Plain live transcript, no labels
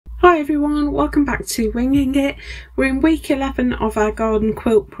everyone, welcome back to Winging It. We're in week 11 of our Garden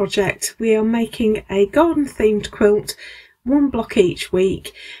Quilt Project. We are making a garden themed quilt, one block each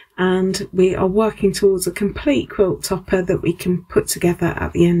week, and we are working towards a complete quilt topper that we can put together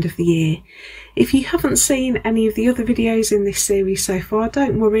at the end of the year. If you haven't seen any of the other videos in this series so far,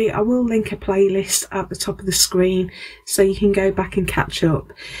 don't worry, I will link a playlist at the top of the screen so you can go back and catch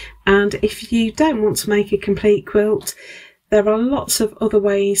up. And if you don't want to make a complete quilt, there are lots of other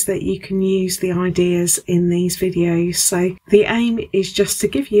ways that you can use the ideas in these videos. So the aim is just to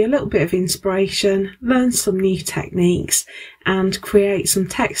give you a little bit of inspiration, learn some new techniques and create some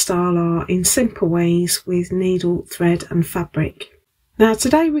textile art in simple ways with needle, thread and fabric. Now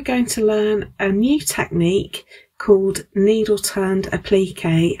today we're going to learn a new technique called needle turned applique,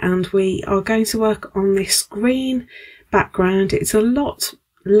 and we are going to work on this green background. It's a lot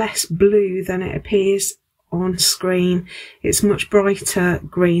less blue than it appears on screen. It's much brighter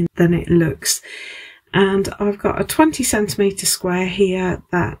green than it looks, and I've got a 20cm square here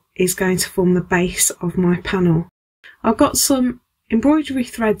that is going to form the base of my panel. I've got some embroidery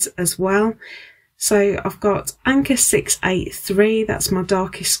threads as well, so I've got Anchor 683, that's my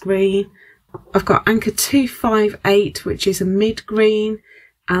darkest green. I've got Anchor 258, which is a mid green,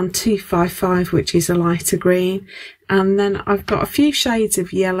 and 255, which is a lighter green, and then I've got a few shades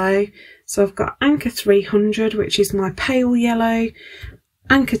of yellow. So I've got Anchor 300, which is my pale yellow,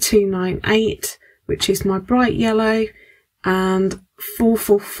 Anchor 298, which is my bright yellow, and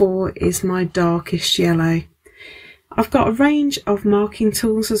 444 is my darkest yellow. I've got a range of marking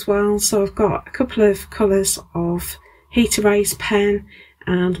tools as well, so I've got a couple of colours of heat erase pen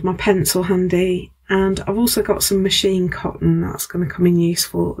and my pencil handy, and I've also got some machine cotton that's going to come in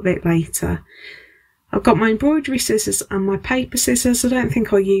useful a bit later. I've got my embroidery scissors and my paper scissors. I don't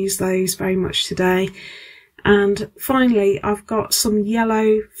think I'll use those very much today. And finally, I've got some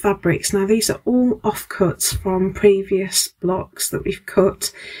yellow fabrics. Now these are all offcuts from previous blocks that we've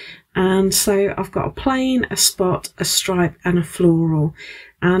cut. And so I've got a plain, a spot, a stripe and a floral.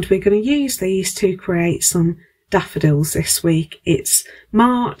 And we're going to use these to create some daffodils this week. It's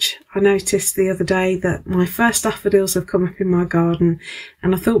March. I noticed the other day that my first daffodils have come up in my garden,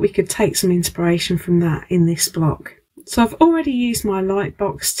 and I thought we could take some inspiration from that in this block. So I've already used my light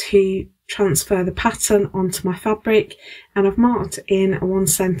box to transfer the pattern onto my fabric, and I've marked in a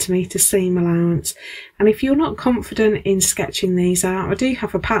 1cm seam allowance. And if you're not confident in sketching these out, I do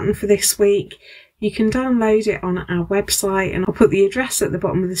have a pattern for this week. You can download it on our website, and I'll put the address at the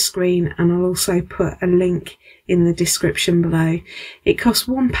bottom of the screen, and I'll also put a link in the description below. It costs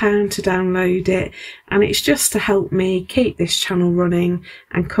 £1 to download it, and it's just to help me keep this channel running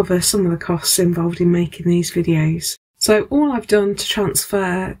and cover some of the costs involved in making these videos. So all I've done to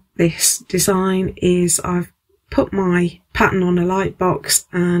transfer this design is I've put my pattern on a light box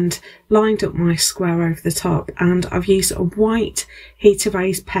and lined up my square over the top, and I've used a white heat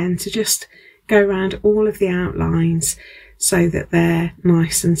erase pen to just go around all of the outlines so that they're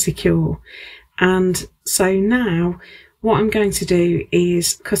nice and secure. And so now what I'm going to do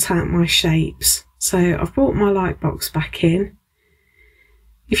is cut out my shapes. So I've brought my light box back in.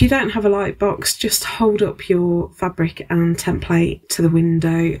 If you don't have a light box, just hold up your fabric and template to the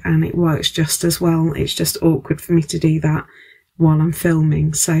window and it works just as well. It's just awkward for me to do that while I'm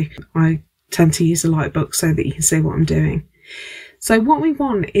filming, so I tend to use a light box so that you can see what I'm doing. So what we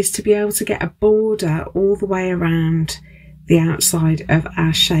want is to be able to get a border all the way around the outside of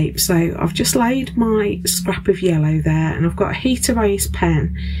our shape. So I've just laid my scrap of yellow there, and I've got a heat erase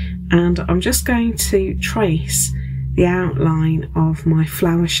pen, and I'm just going to trace the outline of my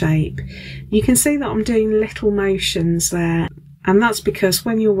flower shape. You can see that I'm doing little motions there, and that's because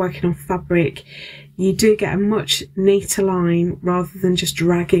when you're working on fabric you do get a much neater line rather than just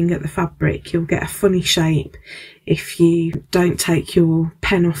dragging at the fabric. You'll get a funny shape if you don't take your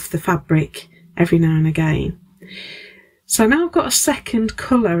pen off the fabric every now and again. So now I've got a second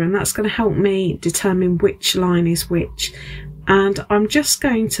colour, and that's going to help me determine which line is which. And I'm just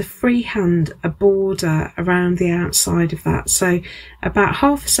going to freehand a border around the outside of that. So about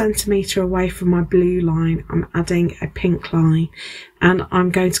 ½ centimetre away from my blue line, I'm adding a pink line, and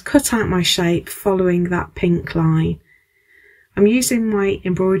I'm going to cut out my shape following that pink line. I'm using my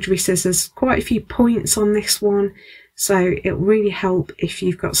embroidery scissors, quite a few points on this one, so it'll really help if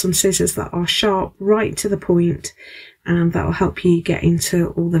you've got some scissors that are sharp right to the point, and that will help you get into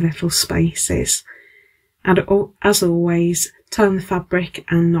all the little spaces. And as always, turn the fabric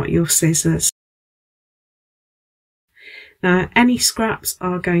and not your scissors. Now any scraps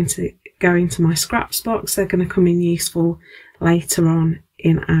are going to go into my scraps box. They're going to come in useful later on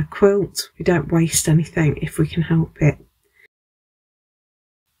in our quilt. We don't waste anything if we can help it.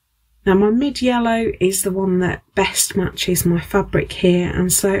 Now my mid yellow is the one that best matches my fabric here,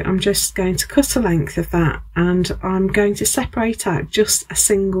 and so I'm just going to cut a length of that, and I'm going to separate out just a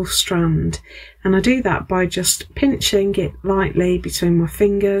single strand, and I do that by just pinching it lightly between my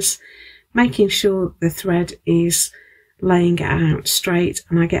fingers, making sure the thread is laying it out straight,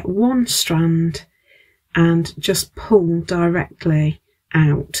 and I get one strand and just pull directly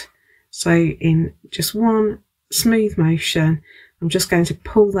out. So in just one smooth motion, I'm just going to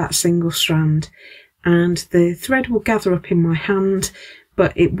pull that single strand, and the thread will gather up in my hand,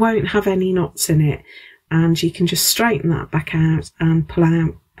 but it won't have any knots in it, and you can just straighten that back out and pull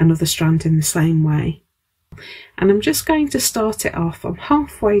out another strand in the same way. And I'm just going to start it off. I'm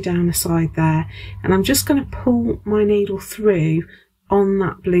halfway down the side there, and I'm just going to pull my needle through on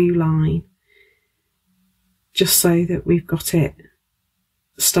that blue line, just so that we've got it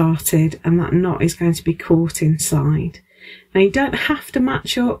started and that knot is going to be caught inside. Now you don't have to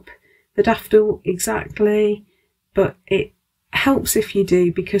match up the daffodil exactly, but it helps if you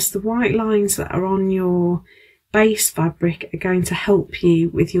do, because the white lines that are on your base fabric are going to help you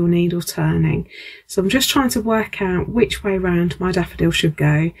with your needle turning. So I'm just trying to work out which way round my daffodil should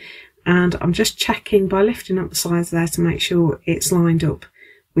go, and I'm just checking by lifting up the sides there to make sure it's lined up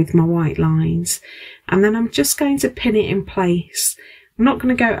with my white lines, and then I'm just going to pin it in place. I'm not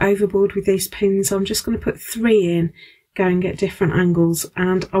going to go overboard with these pins. I'm just going to put 3 in, going at different angles,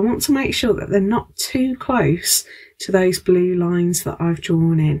 and I want to make sure that they're not too close to those blue lines that I've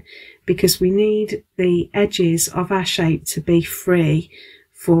drawn in, because we need the edges of our shape to be free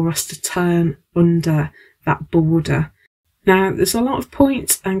for us to turn under that border. Now there's a lot of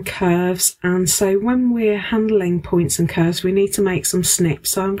points and curves, and so when we're handling points and curves we need to make some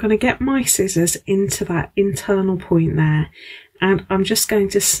snips. So I'm going to get my scissors into that internal point there, and I'm just going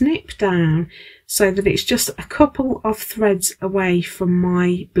to snip down so that it's just a couple of threads away from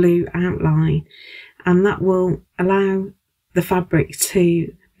my blue outline, and that will allow the fabric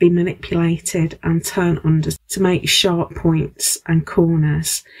to be manipulated and turn under to make sharp points and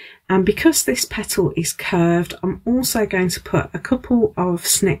corners. And because this petal is curved, I'm also going to put a couple of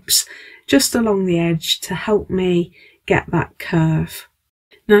snips just along the edge to help me get that curve.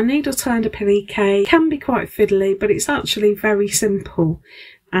 Now needle turned applique can be quite fiddly, but it's actually very simple,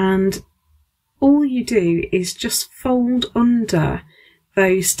 and all you do is just fold under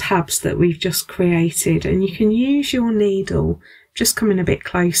those tabs that we've just created, and you can use your needle, just coming a bit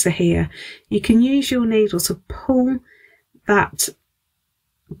closer here, you can use your needle to pull that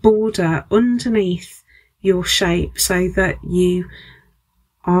border underneath your shape so that you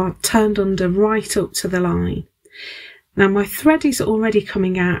are turned under right up to the line. Now my thread is already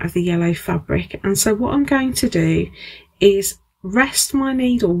coming out of the yellow fabric, and so what I'm going to do is rest my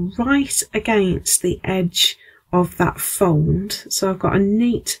needle right against the edge of that fold. So I've got a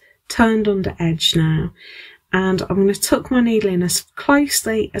neat turned under edge now, and I'm going to tuck my needle in as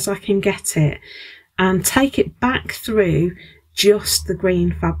closely as I can get it and take it back through just the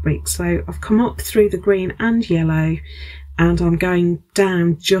green fabric. So I've come up through the green and yellow, and I'm going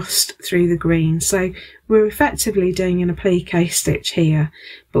down just through the green. So we're effectively doing an applique stitch here,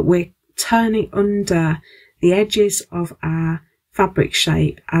 but we're turning under the edges of our fabric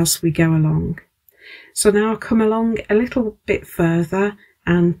shape as we go along. So now I'll come along a little bit further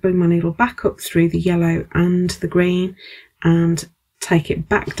and bring my needle back up through the yellow and the green and take it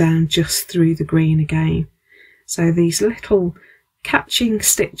back down just through the green again. So these little catching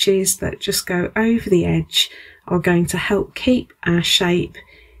stitches that just go over the edge are going to help keep our shape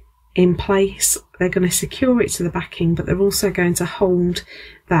in place. They're going to secure it to the backing, but they're also going to hold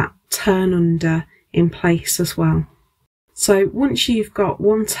that turn under in place as well. So once you've got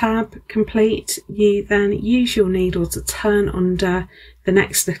one tab complete, you then use your needle to turn under the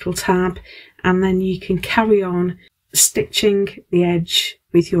next little tab, and then you can carry on stitching the edge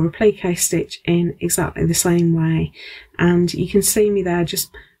with your applique stitch in exactly the same way. And you can see me there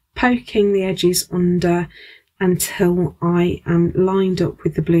just poking the edges under until I am lined up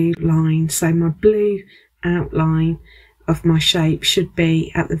with the blue line. So my blue outline of my shape should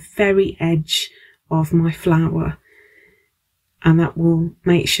be at the very edge of my flower, and that will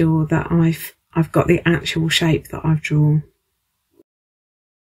make sure that I've got the actual shape that I've drawn.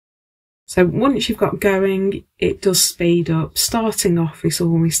 So once you've got going, it does speed up. Starting off is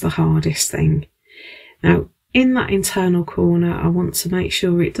always the hardest thing. Now in that internal corner I want to make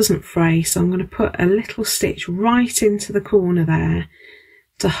sure it doesn't fray, so I'm going to put a little stitch right into the corner there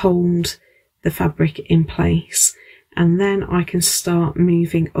to hold the fabric in place, and then I can start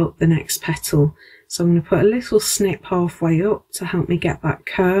moving up the next petal. So I'm going to put a little snip halfway up to help me get that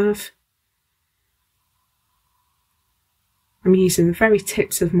curve. I'm using the very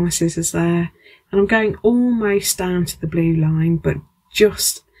tips of my scissors there, and I'm going almost down to the blue line, but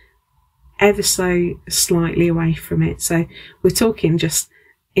just ever so slightly away from it. So we're talking just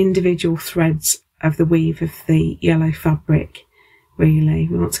individual threads of the weave of the yellow fabric, really.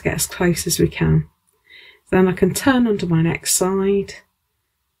 We want to get as close as we can. Then I can turn under my next side.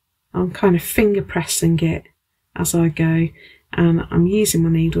 I'm kind of finger pressing it as I go, and I'm using my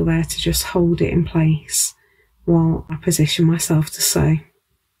needle there to just hold it in place while I position myself to sew.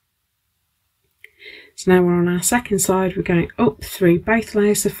 So now we're on our second side. We're going up through both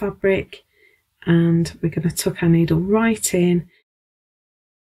layers of fabric, and we're going to tuck our needle right in.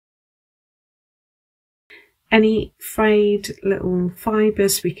 Any frayed little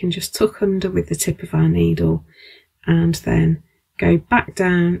fibres we can just tuck under with the tip of our needle, and then go back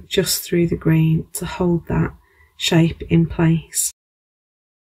down just through the green to hold that shape in place.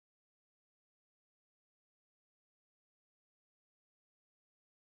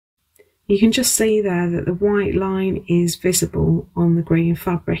 You can just see there that the white line is visible on the green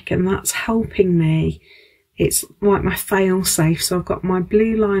fabric, and that's helping me. It's like my fail safe. So I've got my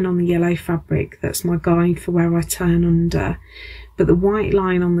blue line on the yellow fabric, that's my guide for where I turn under, but the white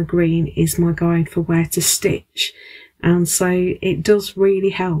line on the green is my guide for where to stitch. And so it does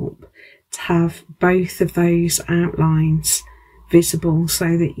really help to have both of those outlines visible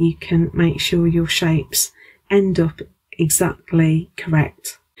so that you can make sure your shapes end up exactly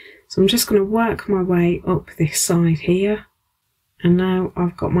correct. So I'm just going to work my way up this side here, and now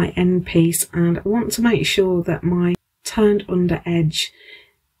I've got my end piece, and I want to make sure that my turned under edge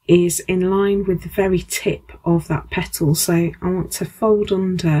is in line with the very tip of that petal. So I want to fold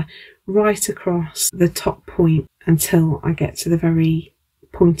under right across the top point until I get to the very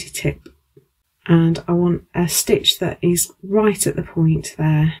pointy tip, and I want a stitch that is right at the point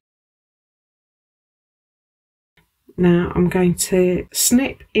there. Now I'm going to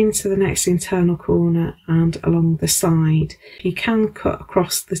snip into the next internal corner and along the side. You can cut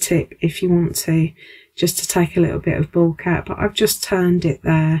across the tip if you want to, just to take a little bit of bulk out, but I've just turned it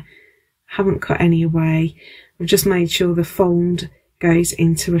there, haven't cut any away. I've just made sure the fold goes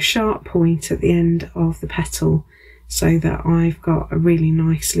into a sharp point at the end of the petal, so that I've got a really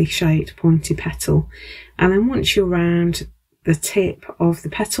nicely shaped pointy petal. And then once you're around the tip of the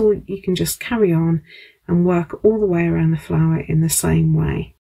petal, you can just carry on and work all the way around the flower in the same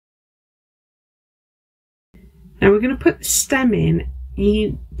way. Now we're going to put the stem in.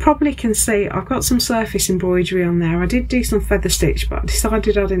 You probably can see I've got some surface embroidery on there. I did do some feather stitch, but I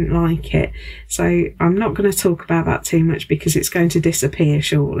decided I didn't like it, so I'm not going to talk about that too much because it's going to disappear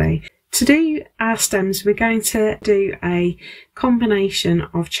shortly. To do our stems, we're going to do a combination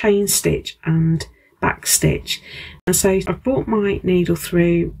of chain stitch and back stitch. And so I've brought my needle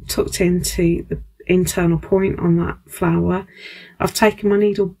through, tucked into the internal point on that flower. I've taken my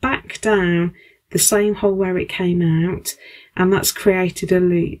needle back down the same hole where it came out, and that's created a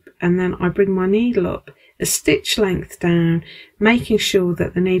loop, and then I bring my needle up a stitch length down, making sure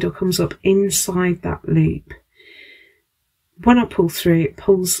that the needle comes up inside that loop. When I pull through, it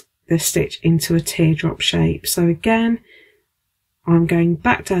pulls the stitch into a teardrop shape. So again, I'm going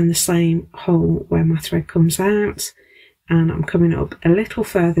back down the same hole where my thread comes out, and I'm coming up a little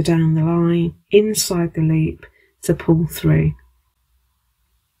further down the line inside the loop to pull through.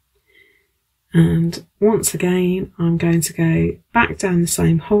 And once again, I'm going to go back down the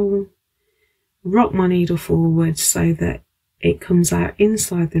same hole, rock my needle forward so that it comes out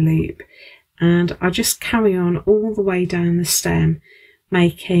inside the loop, and I just carry on all the way down the stem,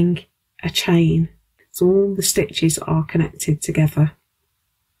 making a chain, so all the stitches are connected together.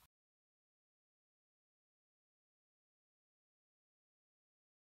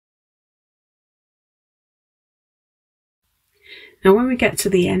 Now when we get to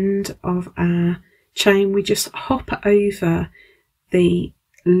the end of our chain, we just hop over the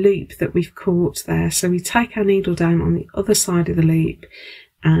loop that we've caught there. So we take our needle down on the other side of the loop,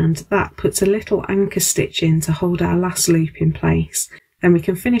 and that puts a little anchor stitch in to hold our last loop in place. Then we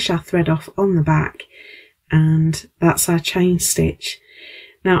can finish our thread off on the back, and that's our chain stitch.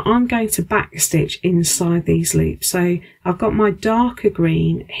 Now I'm going to back stitch inside these loops. So I've got my darker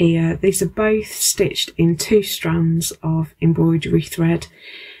green here. These are both stitched in 2 strands of embroidery thread,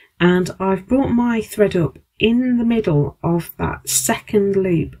 and I've brought my thread up in the middle of that second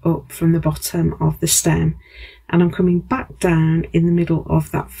loop up from the bottom of the stem, and I'm coming back down in the middle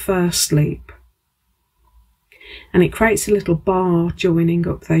of that first loop, and it creates a little bar joining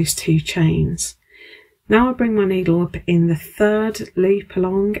up those 2 chains. Now I bring my needle up in the 3rd loop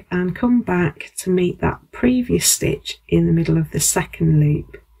along and come back to meet that previous stitch in the middle of the 2nd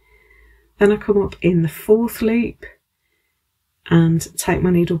loop. Then I come up in the 4th loop, and take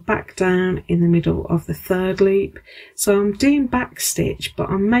my needle back down in the middle of the third loop. So I'm doing back stitch, but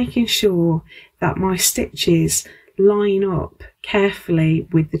I'm making sure that my stitches line up carefully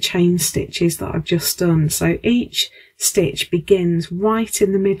with the chain stitches that I've just done. So each stitch begins right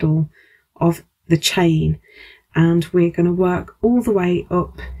in the middle of the chain, and we're going to work all the way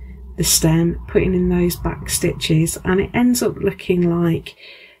up the stem, putting in those back stitches, and it ends up looking like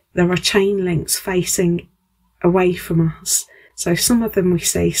there are chain links facing away from us. So some of them we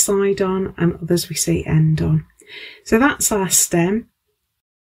see side on and others we see end on. So that's our stem.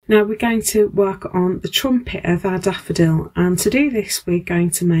 Now we're going to work on the trumpet of our daffodil, and to do this we're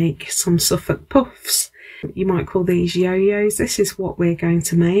going to make some Suffolk puffs. You might call these yo-yos. This is what we're going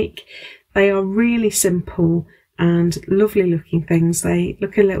to make. They are really simple and lovely looking things. They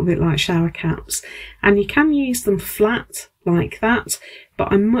look a little bit like shower caps, and you can use them flat like that,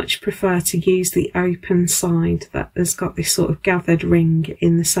 but I much prefer to use the open side that has got this sort of gathered ring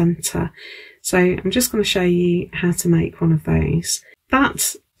in the centre. So I'm just going to show you how to make one of those.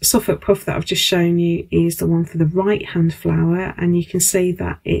 That Suffolk puff that I've just shown you is the one for the right hand flower, and you can see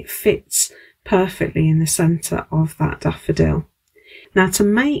that it fits perfectly in the centre of that daffodil. Now to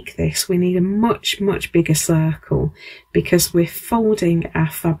make this we need a much bigger circle, because we're folding our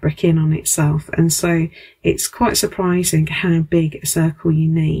fabric in on itself, and so it's quite surprising how big a circle you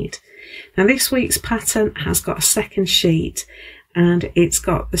need. Now this week's pattern has got a second sheet, and it's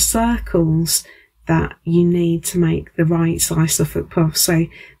got the circles that you need to make the right size Suffolk puff. So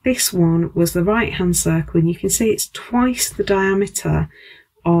this one was the right hand circle, and you can see it's twice the diameter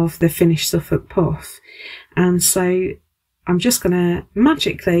of the finished Suffolk puff, and so I'm just going to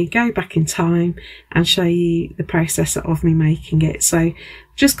magically go back in time and show you the process of me making it. So I've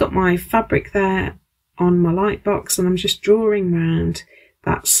just got my fabric there on my light box, and I'm just drawing round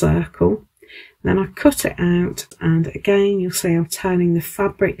that circle. Then I cut it out, and again you'll see I'm turning the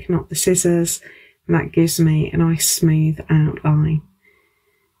fabric, not the scissors, and that gives me a nice smooth outline.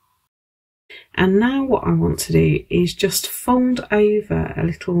 And now what I want to do is just fold over a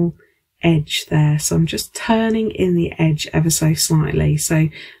little edge there. So I'm just turning in the edge ever so slightly. So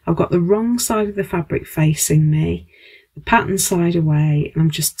I've got the wrong side of the fabric facing me, the pattern side away, and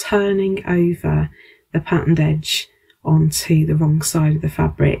I'm just turning over the patterned edge onto the wrong side of the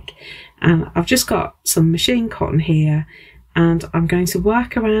fabric. And I've just got some machine cotton here, and I'm going to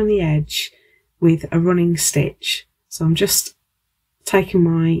work around the edge with a running stitch. So I'm just taking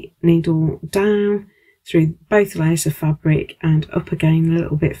my needle down through both layers of fabric and up again a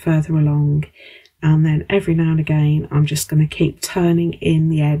little bit further along, and then every now and again I'm just going to keep turning in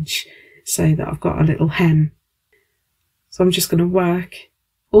the edge so that I've got a little hem. So I'm just going to work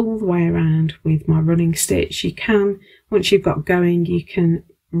all the way around with my running stitch. You can, once you've got going, you can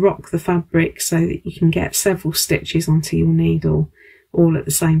rock the fabric so that you can get several stitches onto your needle all at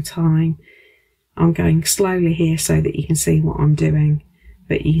the same time. I'm going slowly here so that you can see what I'm doing.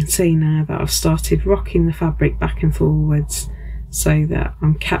 But you can see now that I've started rocking the fabric back and forwards so that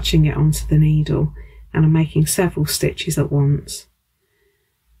I'm catching it onto the needle, and I'm making several stitches at once.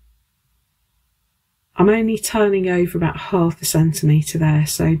 I'm only turning over about ½ centimetre there,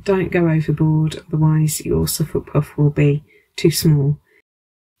 so don't go overboard, otherwise your Suffolk puff will be too small.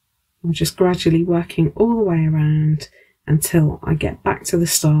 I'm just gradually working all the way around until I get back to the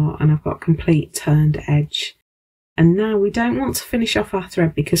start and I've got complete turned edge. And now we don't want to finish off our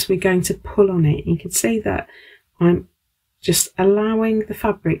thread because we're going to pull on it. You can see that I'm just allowing the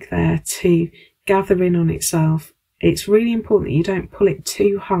fabric there to gather in on itself. It's really important that you don't pull it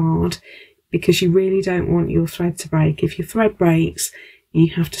too hard, because you really don't want your thread to break. If your thread breaks,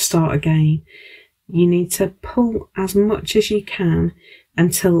 you have to start again. You need to pull as much as you can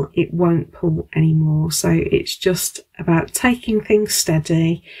until it won't pull anymore. So it's just about taking things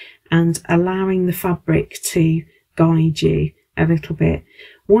steady and allowing the fabric to guide you a little bit.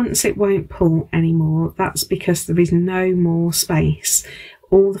 Once it won't pull anymore, that's because there is no more space.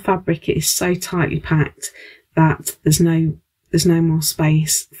 All the fabric is so tightly packed that there's no more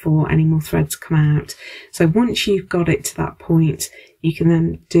space for any more thread to come out. So once you've got it to that point, you can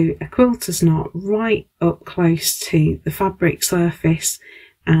then do a quilter's knot right up close to the fabric surface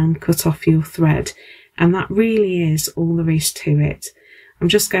and cut off your thread. And that really is all there is to it. I'm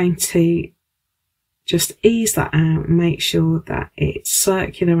just going to just ease that out and make sure that it's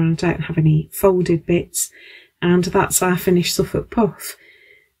circular and I don't have any folded bits. And that's our finished Suffolk puff.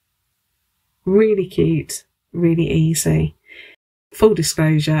 Really cute, really easy. Full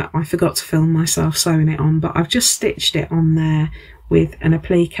disclosure, I forgot to film myself sewing it on, but I've just stitched it on there with an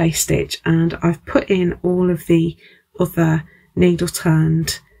applique stitch, and I've put in all of the other needle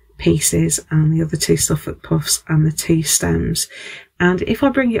turned pieces and the other 2 Suffolk Puffs and the 2 stems. And if I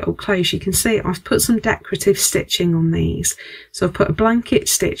bring it up close, you can see I've put some decorative stitching on these. So I've put a blanket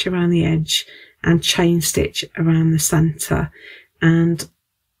stitch around the edge and chain stitch around the centre. And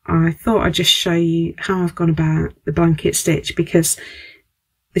I thought I'd just show you how I've gone about the blanket stitch, because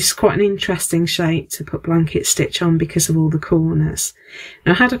this is quite an interesting shape to put blanket stitch on because of all the corners.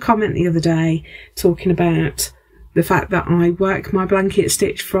 Now, I had a comment the other day talking about the fact that I work my blanket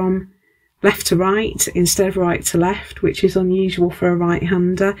stitch from left to right instead of right to left, which is unusual for a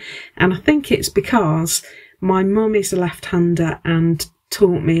right-hander. And I think it's because my mum is a left-hander and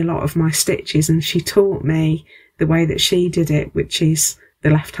taught me a lot of my stitches, and she taught me the way that she did it, which is the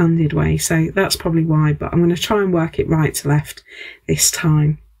left-handed way. So that's probably why, but I'm going to try and work it right to left this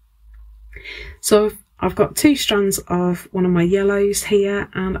time. So I've got 2 strands of one of my yellows here,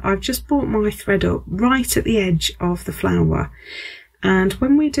 and I've just brought my thread up right at the edge of the flower. And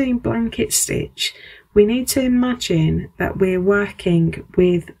when we're doing blanket stitch, we need to imagine that we're working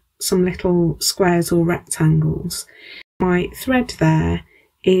with some little squares or rectangles. My thread there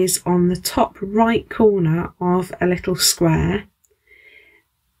is on the top right corner of a little square.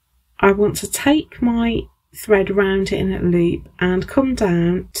 I want to take my thread round it in a loop and come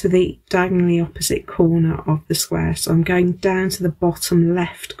down to the diagonally opposite corner of the square. So I'm going down to the bottom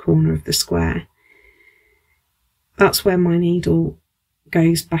left corner of the square. That's where my needle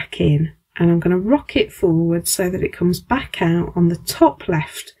goes back in, and I'm going to rock it forward so that it comes back out on the top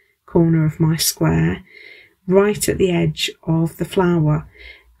left corner of my square, right at the edge of the flower.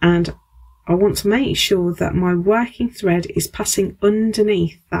 And I want to make sure that my working thread is passing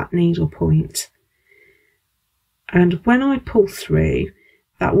underneath that needle point. And when I pull through,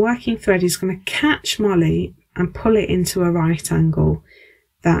 that working thread is going to catch my loop and pull it into a right angle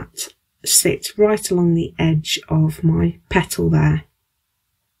that sits right along the edge of my petal there.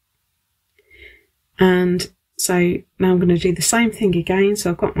 And so now I'm going to do the same thing again.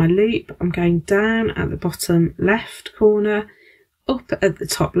 So I've got my loop, I'm going down at the bottom left corner, up at the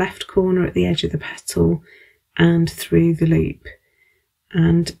top left corner at the edge of the petal, and through the loop.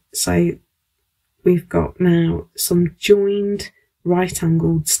 And so we've got now some joined right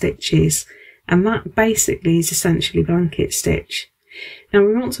angled stitches, and that basically is essentially blanket stitch. Now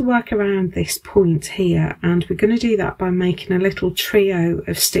we want to work around this point here, and we're going to do that by making a little trio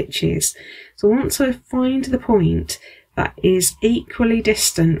of stitches. So I want to find the point that is equally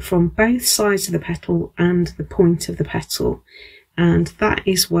distant from both sides of the petal and the point of the petal, and that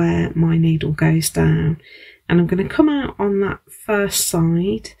is where my needle goes down. And I'm going to come out on that first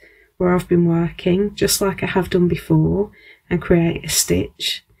side where I've been working, just like I have done before, and create a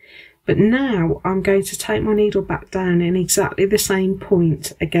stitch. But now I'm going to take my needle back down in exactly the same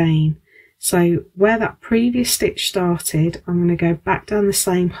point again. So where that previous stitch started, I'm going to go back down the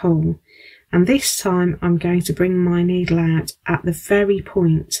same hole, and this time I'm going to bring my needle out at the very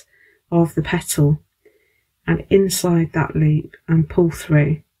point of the petal and inside that loop and pull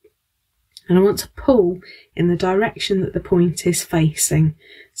through. And I want to pull in the direction that the point is facing,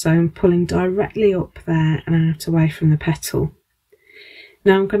 so I'm pulling directly up there and out away from the petal.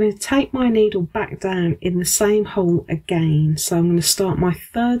 Now I'm going to take my needle back down in the same hole again, so I'm going to start my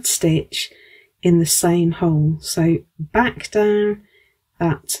third stitch in the same hole. So back down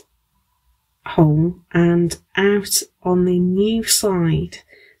that hole and out on the new side.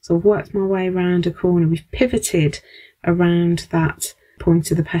 So I've worked my way around a corner, we've pivoted around that point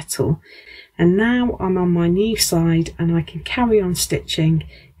of the petal, and now I'm on my new side and I can carry on stitching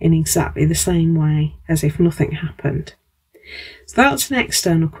in exactly the same way as if nothing happened. So that's an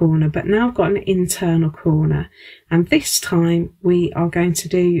external corner, but now I've got an internal corner, and this time we are going to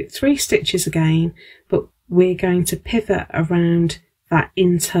do 3 stitches again, but we're going to pivot around that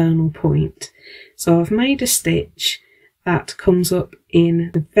internal point. So I've made a stitch that comes up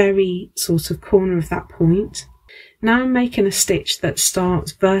in the very sort of corner of that point. Now I'm making a stitch that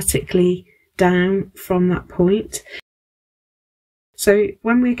starts vertically down from that point. So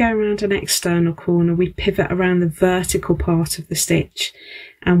when we go around an external corner, we pivot around the vertical part of the stitch,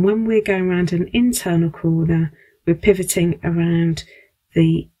 and when we're going around an internal corner, we're pivoting around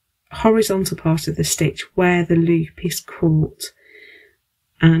the horizontal part of the stitch where the loop is caught.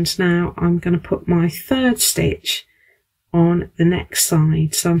 And now I'm going to put my third stitch on the next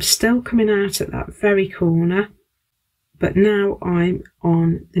side. So I'm still coming out at that very corner, but now I'm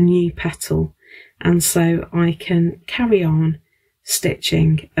on the new petal, and so I can carry on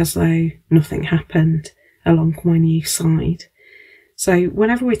stitching as though nothing happened along my new side. So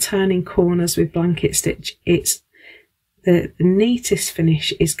whenever we're turning corners with blanket stitch, it's the neatest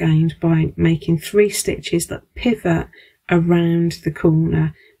finish is gained by making 3 stitches that pivot around the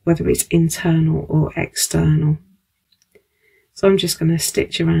corner whether it's internal or external. So I'm just going to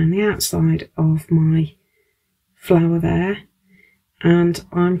stitch around the outside of my flower there, and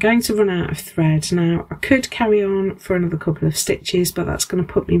I'm going to run out of thread. Now I could carry on for another couple of stitches, but that's going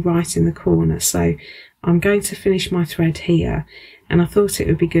to put me right in the corner, so I'm going to finish my thread here, and I thought it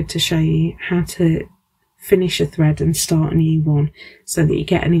would be good to show you how to finish a thread and start a new one so that you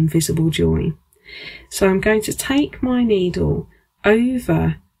get an invisible join. So I'm going to take my needle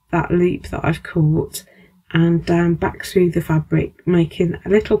over that loop that I've caught and down back through the fabric, making a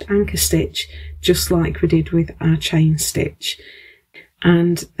little anchor stitch just like we did with our chain stitch,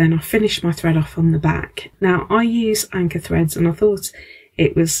 and then I finish my thread off on the back. Now I use anchor threads, and I thought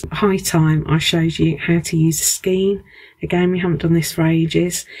it was high time I showed you how to use a skein. Again, we haven't done this for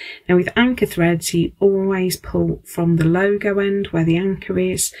ages. Now with anchor threads, you always pull from the logo end where the anchor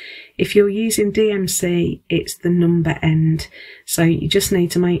is. If you're using DMC, it's the number end. So you just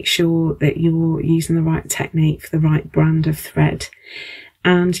need to make sure that you're using the right technique for the right brand of thread.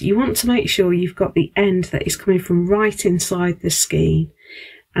 And you want to make sure you've got the end that is coming from right inside the skein.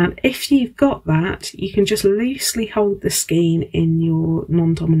 And if you've got that, you can just loosely hold the skein in your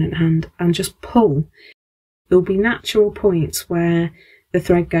non-dominant hand and just pull. There'll be natural points where the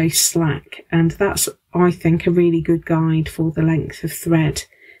thread goes slack, and that's, I think, a really good guide for the length of thread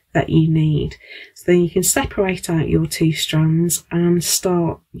that you need. So then you can separate out your two strands and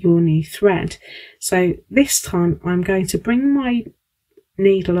start your new thread. So this time I'm going to bring my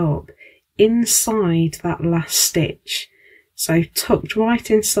needle up inside that last stitch. So tucked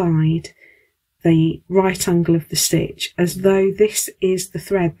right inside the right angle of the stitch, as though this is the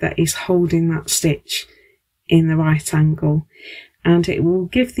thread that is holding that stitch in the right angle, and it will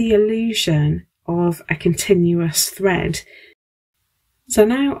give the illusion of a continuous thread. So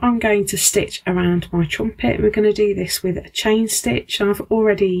now I'm going to stitch around my trumpet. We're going to do this with a chain stitch. I've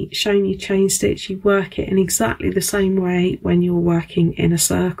already shown you chain stitch. You work it in exactly the same way when you're working in a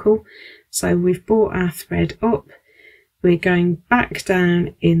circle. So we've brought our thread up, we're going back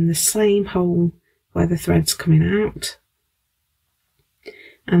down in the same hole where the thread's coming out,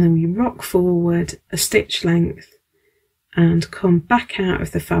 and then we rock forward a stitch length and come back out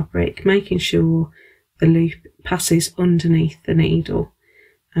of the fabric, making sure the loop passes underneath the needle,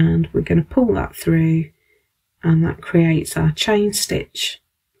 and we're going to pull that through, and that creates our chain stitch,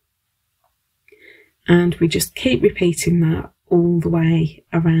 and we just keep repeating that all the way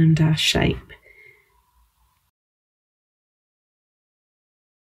around our shape.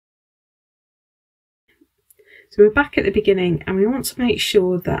 So we're back at the beginning, and we want to make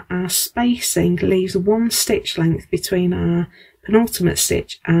sure that our spacing leaves one stitch length between our penultimate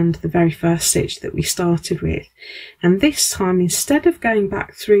stitch and the very first stitch that we started with. And this time, instead of going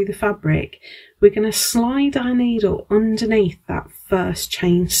back through the fabric, we're going to slide our needle underneath that first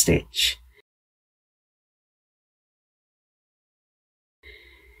chain stitch.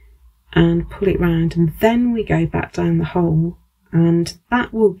 And pull it round, and then we go back down the hole, and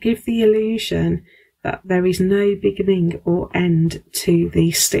that will give the illusion that there is no beginning or end to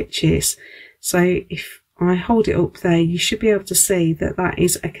these stitches. So if I hold it up there, you should be able to see that that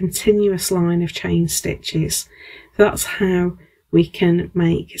is a continuous line of chain stitches. So that's how we can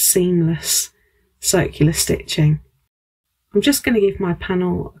make seamless circular stitching. I'm just going to give my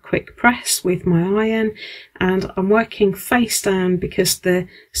panel a quick press with my iron, and I'm working face down because the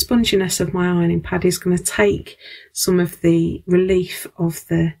sponginess of my ironing pad is going to take some of the relief of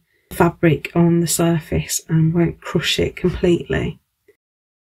the fabric on the surface and won't crush it completely.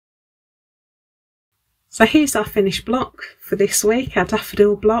 So here's our finished block for this week, our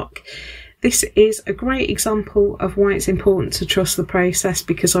daffodil block. This is a great example of why it's important to trust the process,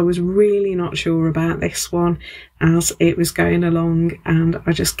 because I was really not sure about this one as it was going along, and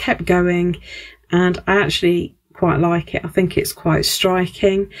I just kept going, and I actually quite like it. I think it's quite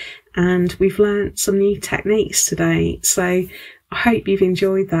striking, and we've learnt some new techniques today, so I hope you've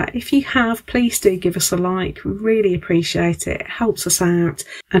enjoyed that. If you have, please do give us a like. We really appreciate it. It helps us out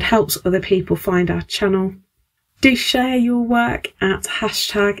and helps other people find our channel. Do share your work at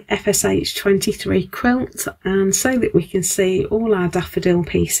hashtag FSH23quilt, and so that we can see all our daffodil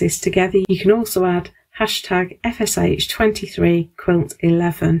pieces together, you can also add hashtag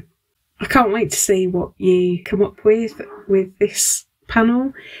FSH23quilt11. I can't wait to see what you come up with this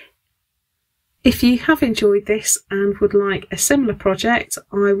panel. If you have enjoyed this and would like a similar project,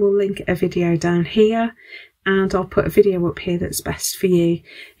 I will link a video down here, and I'll put a video up here that's best for you.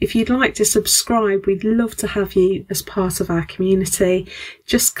 If you'd like to subscribe, we'd love to have you as part of our community.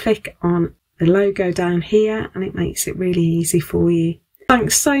 Just click on the logo down here and it makes it really easy for you.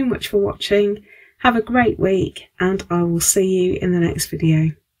 Thanks so much for watching. Have a great week, and I will see you in the next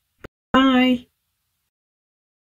video. Bye.